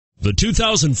The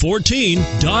 2014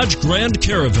 Dodge Grand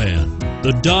Caravan.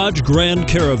 The Dodge Grand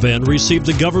Caravan received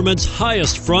the government's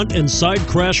highest front and side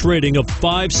crash rating of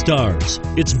 5 stars.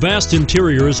 Its vast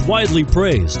interior is widely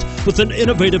praised, with an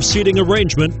innovative seating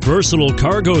arrangement, versatile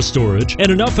cargo storage,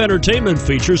 and enough entertainment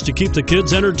features to keep the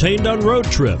kids entertained on road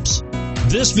trips.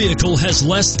 This vehicle has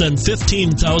less than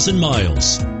 15,000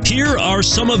 miles. Here are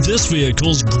some of this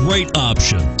vehicle's great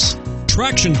options: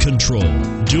 traction control,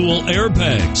 dual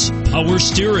airbags, power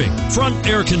steering, front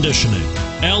air conditioning,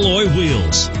 alloy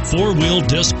wheels, 4-wheel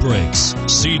disc brakes,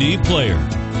 CD player,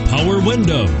 power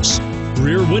windows,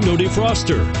 rear window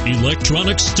defroster,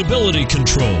 electronic stability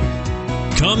control.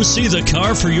 Come see the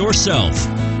car for yourself.